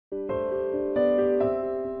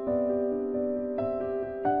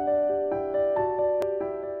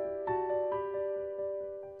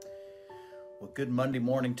Good Monday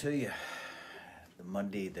morning to you.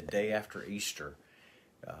 The day after Easter.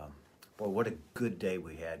 Boy, what a good day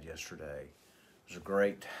we had yesterday. It was a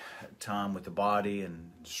great time with the body and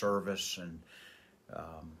service, and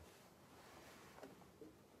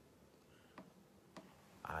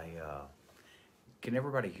can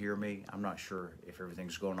everybody hear me? I'm not sure if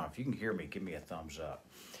everything's going on. If you can hear me, give me a thumbs up.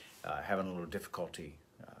 Having a little difficulty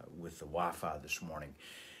with the Wi-Fi this morning.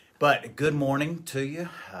 But good morning to you.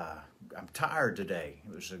 I'm tired today.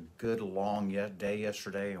 It was a good long day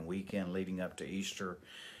yesterday and weekend leading up to Easter.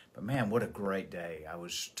 But man, what a great day. I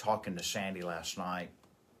was talking to Sandy last night,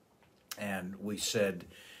 and we said,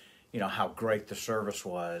 how great the service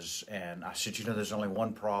was. And I said, there's only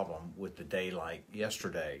one problem with the day like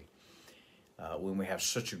yesterday. When we have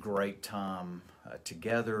such a great time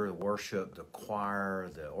together, the worship, the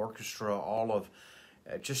choir, the orchestra, all of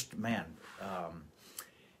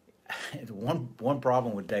one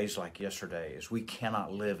problem with days like yesterday is we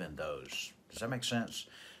cannot live in those. Does that make sense?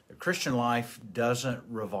 The Christian life doesn't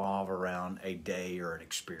revolve around a day or an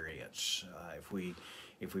experience. If we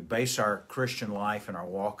base our Christian life and our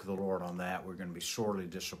walk with the Lord on that, we're going to be sorely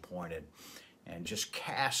disappointed and just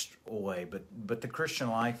cast away. But the Christian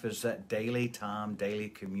life is that daily time, daily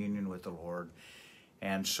communion with the Lord.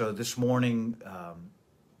 And so this morning,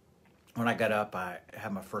 when I got up, I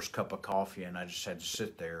had my first cup of coffee, and I just had to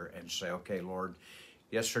sit there and say, okay, Lord,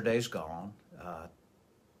 yesterday's gone.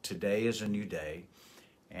 Today is a new day.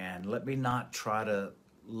 And let me not try to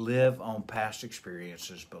live on past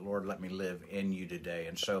experiences, but Lord, let me live in you today.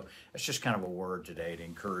 And so it's just kind of a word today to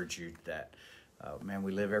encourage you that,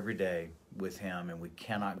 we live every day with him, and we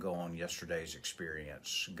cannot go on yesterday's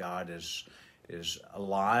experience. God is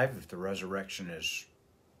alive. If the resurrection is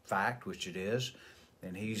fact, which it is,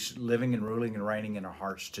 and he's living and ruling and reigning in our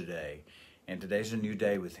hearts today. And today's a new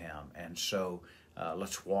day with him. And so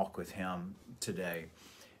let's walk with him today.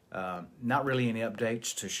 Not really any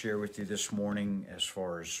updates to share with you this morning as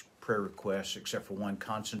far as prayer requests, except for one.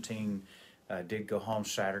 Constantine did go home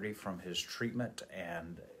Saturday from his treatment,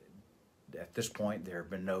 and at this point there have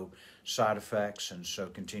been no side effects, and so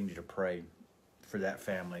continue to pray for that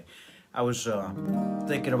family. I was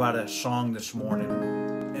thinking about a song this morning,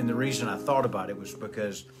 and the reason I thought about it was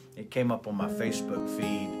because it came up on my Facebook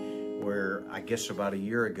feed where I guess about a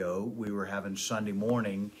year ago we were having Sunday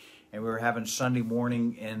morning, and we were having Sunday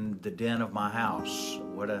morning in the den of my house.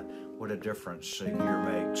 What a difference a year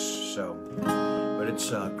makes. So, but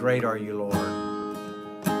it's Great Are You, Lord.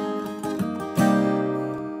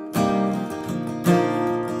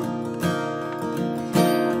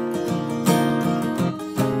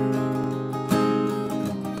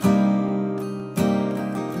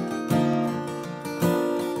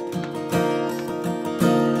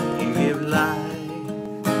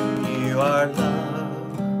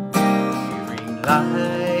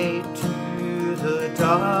 Light to the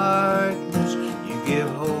darkness, you give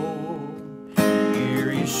hope, you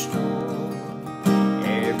restore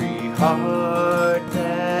every heart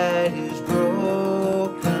that is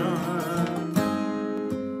broken.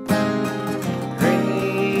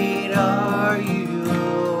 Great are you,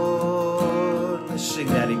 Lord. Let's sing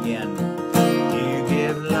that again. You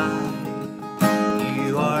give light,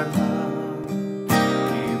 you are love,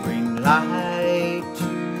 you bring light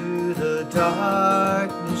to the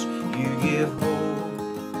darkness, you give hope,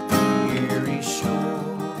 you restore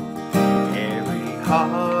every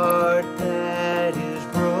heart that is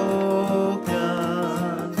broken.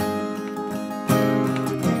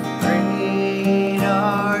 Great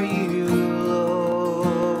are you,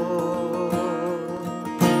 Lord.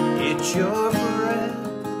 It's your breath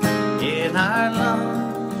in our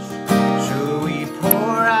lungs, so we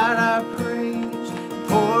pour out our praise,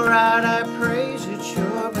 pour out our praise. It's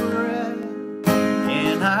your breath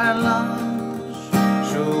in our lungs,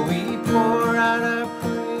 so we pour out our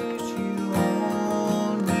praise to you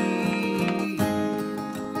only.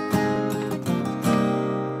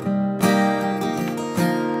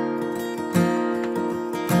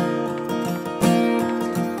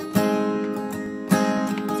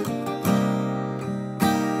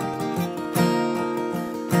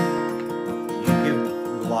 You give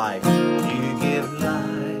life, you give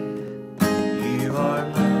life, you are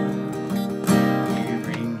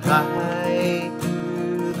light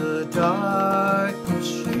to the darkness,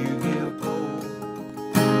 you give hope,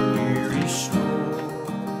 you restore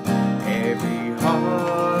every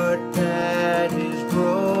heart that is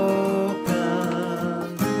broken.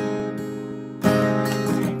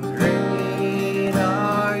 Great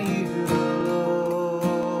are you, Lord.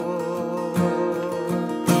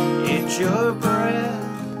 It's your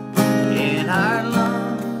breath in our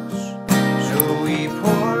lungs, so we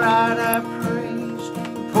pour out our praise.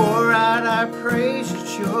 praise,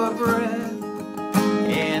 it's your breath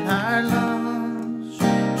in our lungs.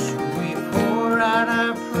 So we pour out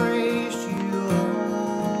our praise to you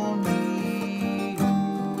only.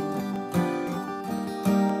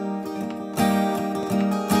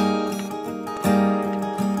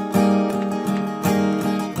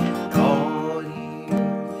 And all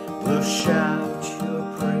year we'll shout your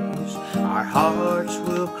praise. Our hearts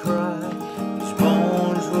will cry, these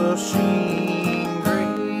bones will sing.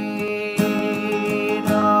 Great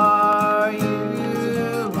are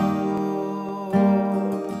you,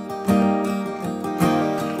 Lord.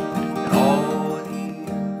 And all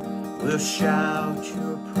year we'll shout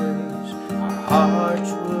your praise. Our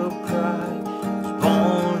hearts will cry, these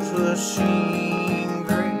bones will sing.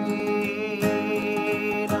 Great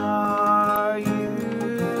are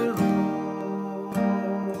you, Lord.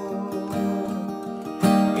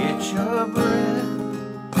 It's your breath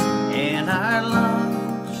in our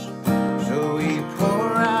lungs, so we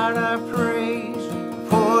pour out our praise,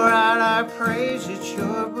 pour out our praise. It's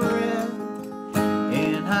your breath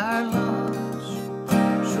in our lungs,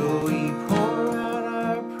 so we pour out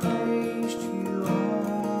our praise to you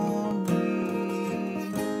only.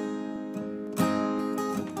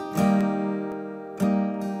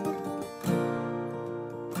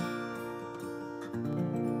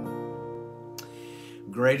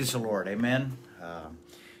 Great is the Lord. Amen.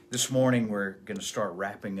 This morning we're going to start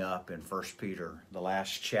wrapping up in 1 Peter, the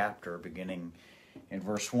last chapter, beginning in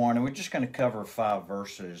verse 1. And we're just going to cover 5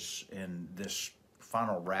 verses in this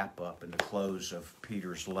final wrap-up in the close of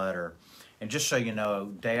Peter's letter. And just so you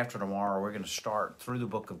know, day after tomorrow we're going to start through the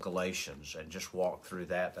book of Galatians and just walk through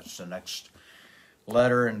that. That's the next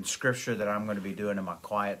letter and scripture that I'm going to be doing in my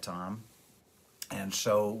quiet time. And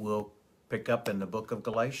so we'll pick up in the book of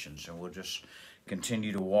Galatians and we'll just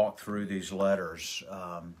continue to walk through these letters.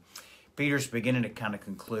 Peter's beginning to kind of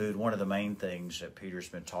conclude. One of the main things that Peter's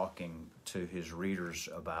been talking to his readers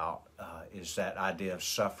about is that idea of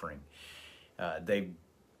suffering. They've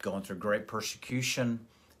gone through great persecution,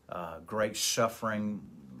 great suffering,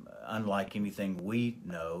 unlike anything we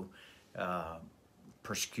know,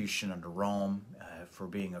 persecution under Rome for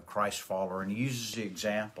being a Christ follower. And he uses the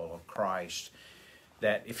example of Christ,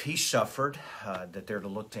 that if he suffered, that they're to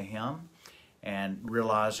look to him, and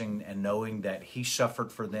realizing and knowing that he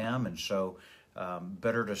suffered for them, and so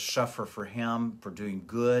better to suffer for him for doing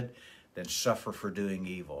good than suffer for doing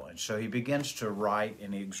evil. And so he begins to write,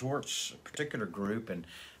 and he exhorts a particular group, and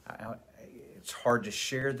it's hard to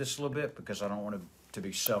share this a little bit because I don't want to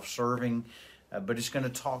be self-serving, but he's going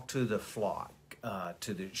to talk to the flock,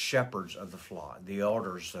 to the shepherds of the flock, the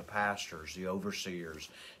elders, the pastors, the overseers.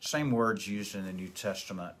 Same words used in the New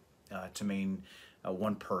Testament to mean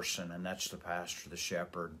one person, and that's the pastor, the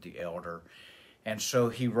shepherd, the elder. And so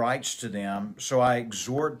he writes to them, so I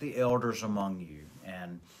exhort the elders among you.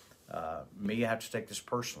 And me, I have to take this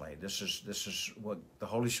personally. This is what the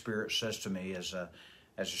Holy Spirit says to me as a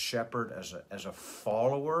shepherd, as a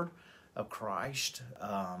follower of Christ.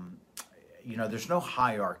 You know, there's no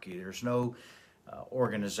hierarchy. There's no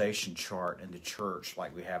organization chart in the church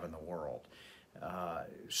like we have in the world.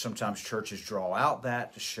 Sometimes churches draw out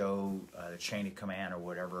that to show the chain of command or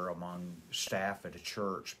whatever among staff at a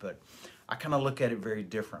church, but I kind of look at it very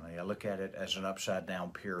differently. I look at it as an upside down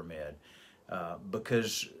pyramid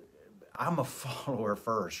because I'm a follower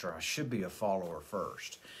first, or I should be a follower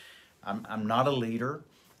first. I'm not a leader.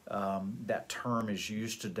 That term is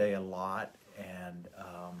used today a lot, and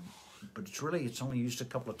but it's only used a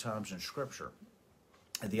couple of times in Scripture.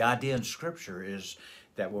 The idea in Scripture is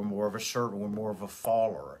that we're more of a servant, we're more of a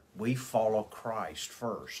follower. We follow Christ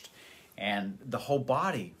first, and the whole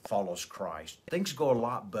body follows Christ. Things go a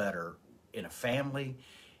lot better in a family,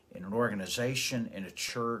 in an organization, in a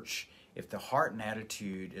church, if the heart and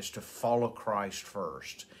attitude is to follow Christ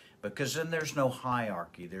first, because then there's no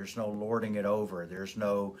hierarchy, there's no lording it over, there's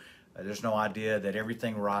no idea that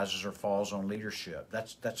everything rises or falls on leadership.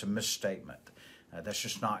 That's a misstatement. That's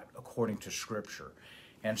just not according to Scripture.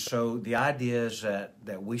 And so the idea is that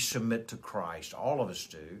we submit to Christ. All of us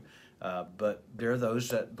do. But there are those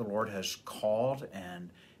that the Lord has called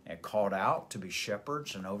and called out to be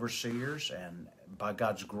shepherds and overseers. And by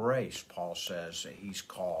God's grace, Paul says that he's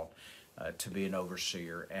called to be an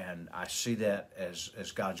overseer. And I see that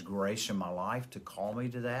as God's grace in my life to call me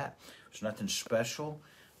to that. There's nothing special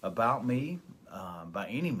about me by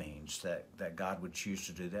any means that God would choose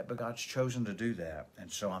to do that, but God's chosen to do that, and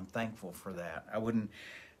so I'm thankful for that. I wouldn't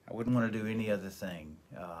want to do any other thing.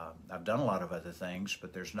 I've done a lot of other things,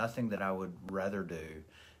 but there's nothing that I would rather do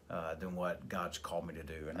than what God's called me to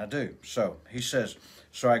do, and I do. So he says,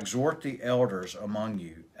 so I exhort the elders among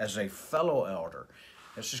you as a fellow elder.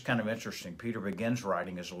 This is kind of interesting. Peter begins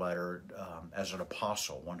writing his letter as an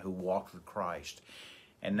apostle, one who walked with Christ.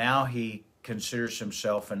 And now he considers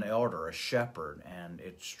himself an elder, a shepherd. And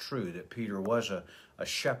it's true that Peter was a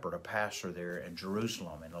shepherd, a pastor there in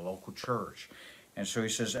Jerusalem in a local church. And so he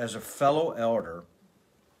says, as a fellow elder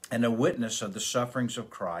and a witness of the sufferings of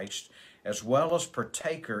Christ, as well as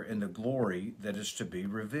partaker in the glory that is to be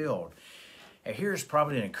revealed. And here's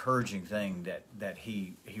probably an encouraging thing that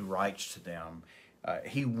he writes to them.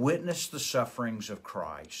 He witnessed the sufferings of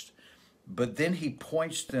Christ, but then he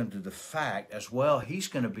points them to the fact as well he's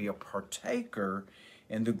going to be a partaker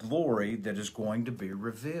in the glory that is going to be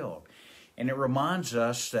revealed. And it reminds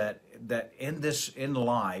us that in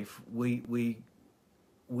life we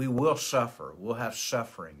will suffer. We'll have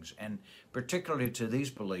sufferings. And particularly to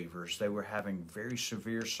these believers, they were having very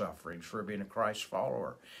severe sufferings for being a Christ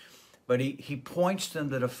follower. But he points them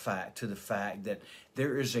to the fact that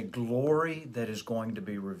there is a glory that is going to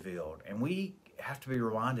be revealed. And we have to be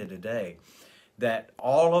reminded today that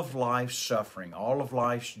all of life's suffering, all of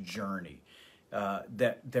life's journey,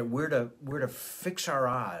 that we're to fix our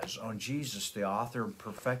eyes on Jesus, the author and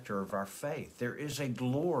perfecter of our faith. There is a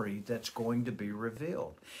glory that's going to be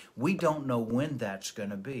revealed. We don't know when that's going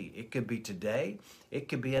to be. It could be today. It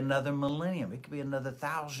could be another millennium. It could be another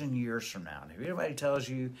 1,000 years from now. And if anybody tells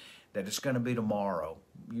you that it's going to be tomorrow,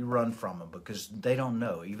 you run from them because they don't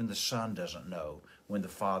know. Even the Son doesn't know when the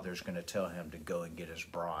Father is going to tell him to go and get his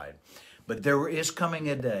bride. But there is coming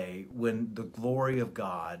a day when the glory of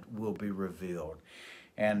God will be revealed.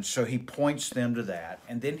 And so he points them to that.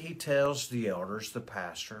 And then he tells the elders, the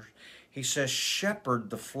pastors, he says, shepherd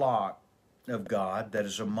the flock of God that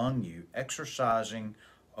is among you, exercising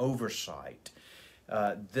oversight.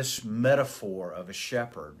 This metaphor of a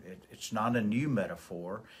shepherd, it's not a new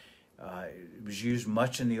metaphor. It was used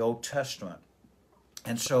much in the Old Testament.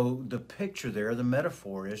 And so the picture there, the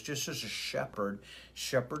metaphor is just as a shepherd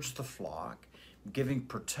shepherds the flock, giving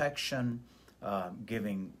protection,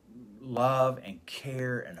 giving love and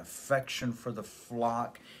care and affection for the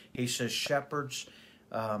flock. He says shepherds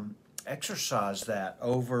exercise that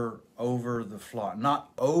over the flock. Not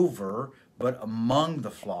over, but among the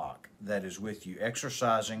flock that is with you,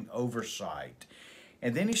 exercising oversight.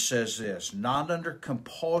 And then he says this, not under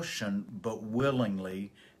compulsion, but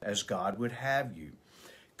willingly, as God would have you.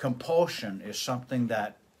 Compulsion is something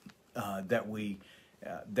that we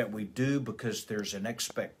do because there's an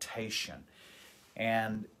expectation.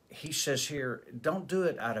 And he says here, don't do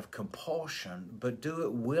it out of compulsion, but do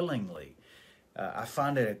it willingly. I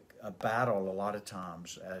find it a battle a lot of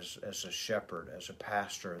times as a shepherd, as a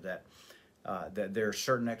pastor, that there are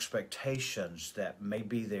certain expectations that may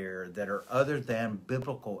be there that are other than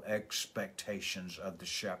biblical expectations of the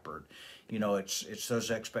shepherd. You know, it's those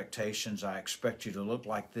expectations. I expect you to look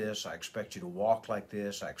like this. I expect you to walk like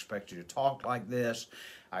this. I expect you to talk like this.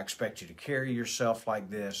 I expect you to carry yourself like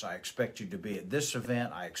this. I expect you to be at this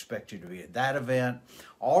event. I expect you to be at that event.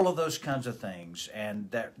 All of those kinds of things. And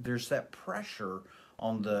that there's that pressure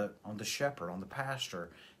on the shepherd, on the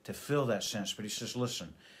pastor, to feel that sense. But he says,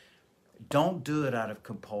 listen, don't do it out of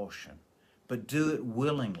compulsion, but do it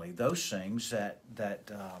willingly. Those things that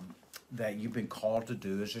you've been called to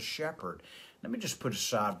do as a shepherd. Let me just put a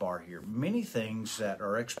sidebar here. Many things that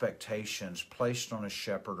are expectations placed on a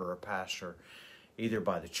shepherd or a pastor, either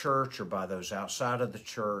by the church or by those outside of the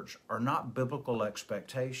church, are not biblical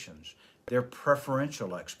expectations. They're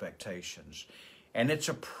preferential expectations. And it's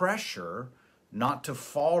a pressure not to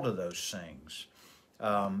fall to those things.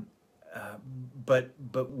 But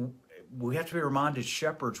we have to be reminded,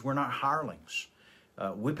 shepherds, we're not hirelings.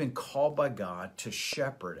 We've been called by God to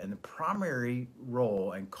shepherd, and the primary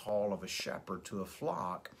role and call of a shepherd to a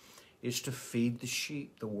flock is to feed the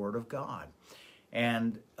sheep the Word of God.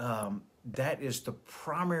 And that is the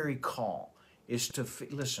primary call, is to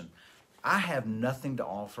listen, I have nothing to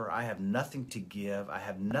offer. I have nothing to give. I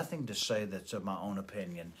have nothing to say that's of my own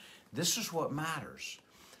opinion. This is what matters.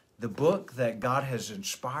 The book that God has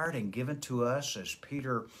inspired and given to us, as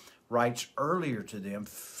Peter writes earlier to them,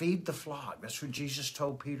 feed the flock. That's what Jesus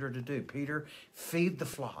told Peter to do. Peter, feed the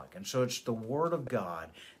flock. And so it's the Word of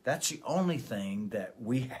God. That's the only thing that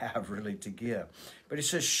we have really to give. But he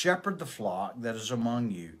says, shepherd the flock that is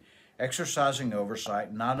among you, exercising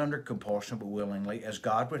oversight, not under compulsion, but willingly, as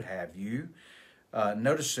God would have you.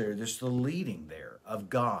 Notice there's the leading there of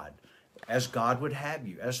God, as God would have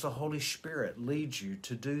you, as the Holy Spirit leads you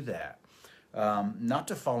to do that. Not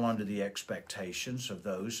to fall under the expectations of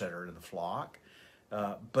those that are in the flock,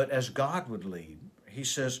 but as God would lead. He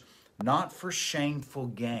says, not for shameful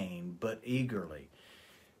gain, but eagerly.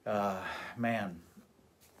 Man,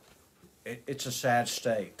 it's a sad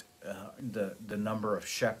state the number of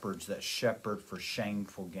shepherds that shepherd for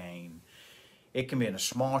shameful gain. It can be in a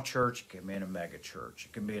small church, it can be in a mega church,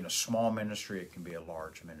 it can be in a small ministry, it can be a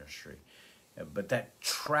large ministry. But that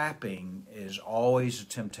trapping is always a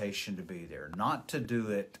temptation to be there. Not to do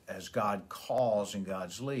it as God calls and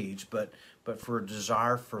God's leads, but for a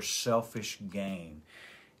desire for selfish gain.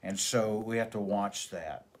 And so we have to watch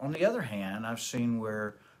that. On the other hand, I've seen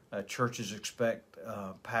where churches expect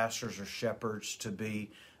pastors or shepherds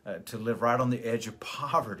to live right on the edge of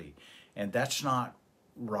poverty, and that's not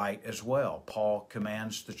right as well. Paul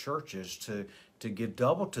commands the churches to give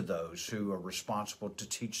double to those who are responsible to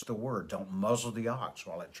teach the word. Don't muzzle the ox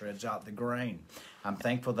while it treads out the grain. I'm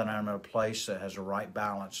thankful that I'm in a place that has a right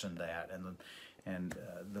balance in that, and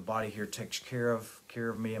the body here takes care of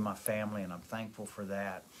me and my family, and I'm thankful for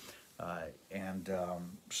that.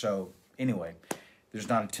 So anyway, there's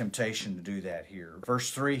not a temptation to do that here.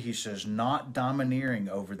 Verse 3, he says, not domineering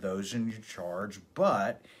over those in your charge,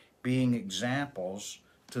 but being examples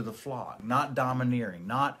to the flock. Not domineering,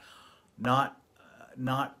 not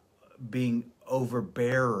being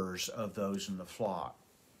overbearers of those in the flock,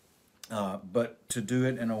 but to do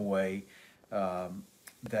it in a way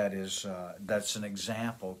that's an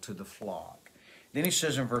example to the flock. Then he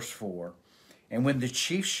says in verse 4, and when the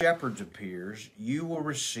chief shepherd appears, you will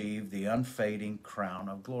receive the unfading crown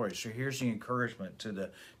of glory. So here's the encouragement to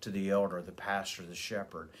the elder, the pastor, the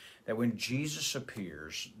shepherd, that when Jesus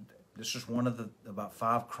appears, this is one of the about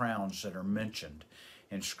 5 crowns that are mentioned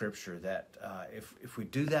in Scripture, that if we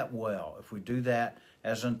do that well, if we do that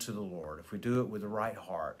as unto the Lord, if we do it with the right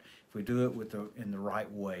heart, if we do it in the right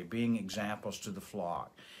way, being examples to the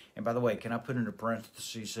flock. And by the way, can I put into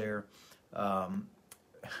parentheses there,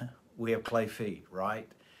 we have clay feet, right?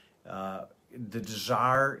 The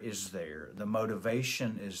desire is there. The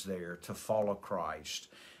motivation is there to follow Christ.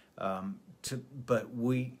 But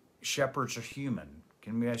we, shepherds, are human.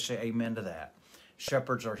 Can we say amen to that?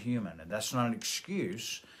 Shepherds are human. And that's not an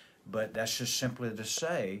excuse, but that's just simply to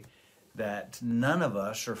say that none of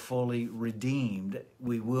us are fully redeemed.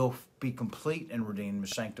 We will be complete and redeemed and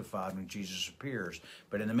sanctified when Jesus appears.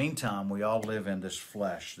 But in the meantime, we all live in this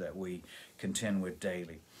flesh that we contend with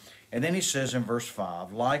daily. And then he says in verse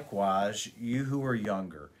 5, likewise, you who are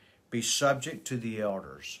younger, be subject to the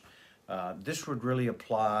elders. This would really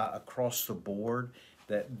apply across the board,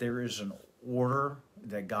 that there is an order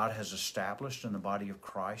that God has established in the body of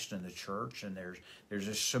Christ and the church, and there's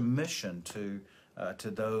a submission to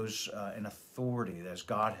those in authority as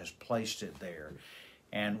God has placed it there.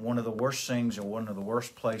 And one of the worst things, or one of the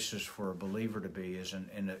worst places for a believer to be is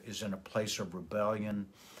in a place of rebellion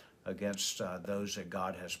against those that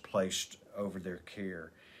God has placed over their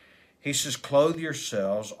care. He says, clothe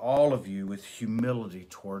yourselves, all of you, with humility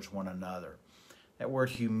towards one another. That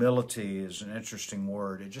word humility is an interesting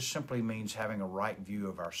word. It just simply means having a right view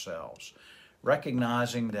of ourselves,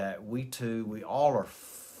 recognizing that we all are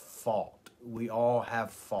fault. We all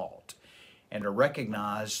have fault. And to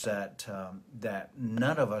recognize that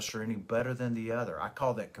none of us are any better than the other. I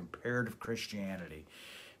call that comparative Christianity.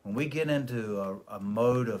 When we get into a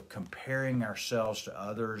mode of comparing ourselves to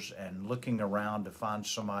others and looking around to find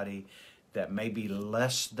somebody that may be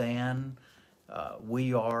less than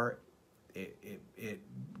we are, it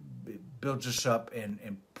builds us up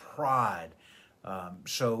in pride.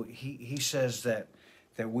 So he says that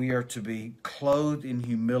we are to be clothed in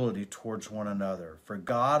humility towards one another. For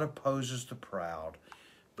God opposes the proud,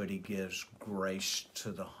 but he gives grace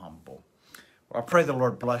to the humble. Well, I pray the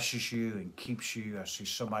Lord blesses you and keeps you. I see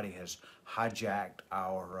somebody has hijacked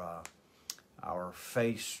our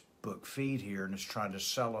Facebook feed here and is trying to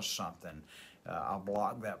sell us something. I'll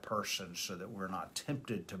block that person so that we're not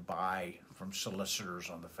tempted to buy from solicitors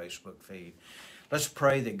on the Facebook feed. Let's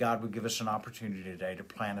pray that God would give us an opportunity today to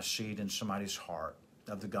plant a seed in somebody's heart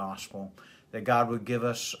of the gospel, that God would give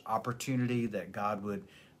us opportunity, that God would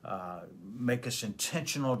make us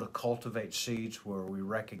intentional to cultivate seeds where we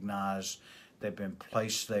recognize they've been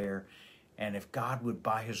placed there. And if God would,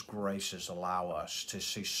 by his graces, allow us to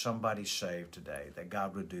see somebody saved today, that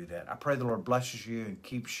God would do that. I pray the Lord blesses you and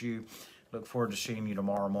keeps you. Look forward to seeing you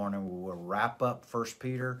tomorrow morning. We will wrap up 1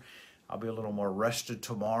 Peter. I'll be a little more rested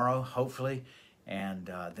tomorrow, hopefully.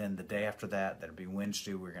 And then the day after that, that'll be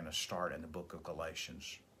Wednesday, we're going to start in the book of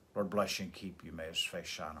Galatians. Lord bless you and keep you. May his face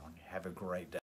shine on you. Have a great day.